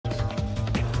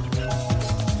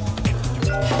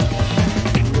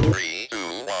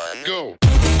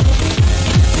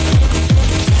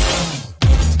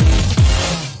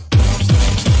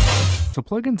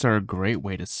So plugins are a great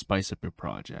way to spice up your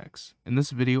projects. In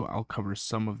this video, I'll cover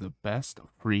some of the best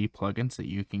free plugins that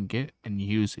you can get and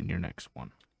use in your next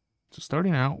one. So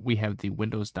starting out, we have the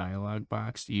Windows dialog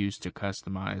box used to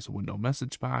customize window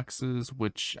message boxes,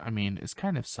 which is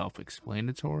kind of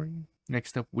self-explanatory.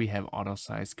 Next up, we have auto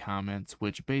size comments,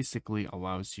 which basically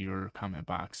allows your comment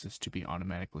boxes to be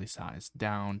automatically sized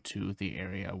down to the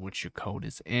area which your code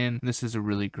is in. This is a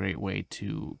really great way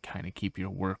to kind of keep your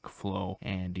workflow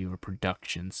and your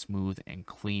production smooth and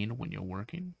clean when you're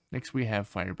working. Next, we have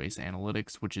Firebase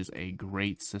Analytics, which is a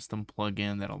great system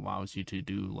plugin that allows you to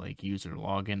do like user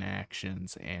login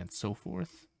actions and so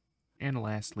forth. And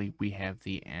lastly, we have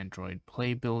the Android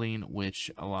Play Billing, which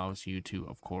allows you to,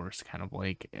 of course, kind of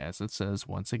like, as it says,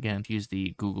 once again, use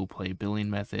the Google Play billing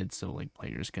method. So like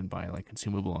players can buy like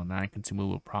consumable and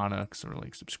non-consumable products or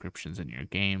like subscriptions in your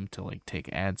game to like take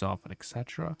ads off and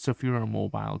etc. So if you're a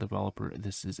mobile developer,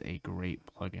 this is a great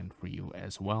plugin for you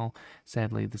as well.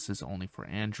 Sadly, this is only for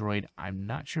Android. I'm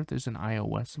not sure if there's an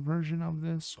iOS version of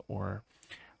this or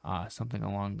something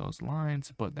along those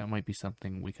lines, but that might be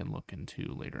something we can look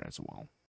into later as well.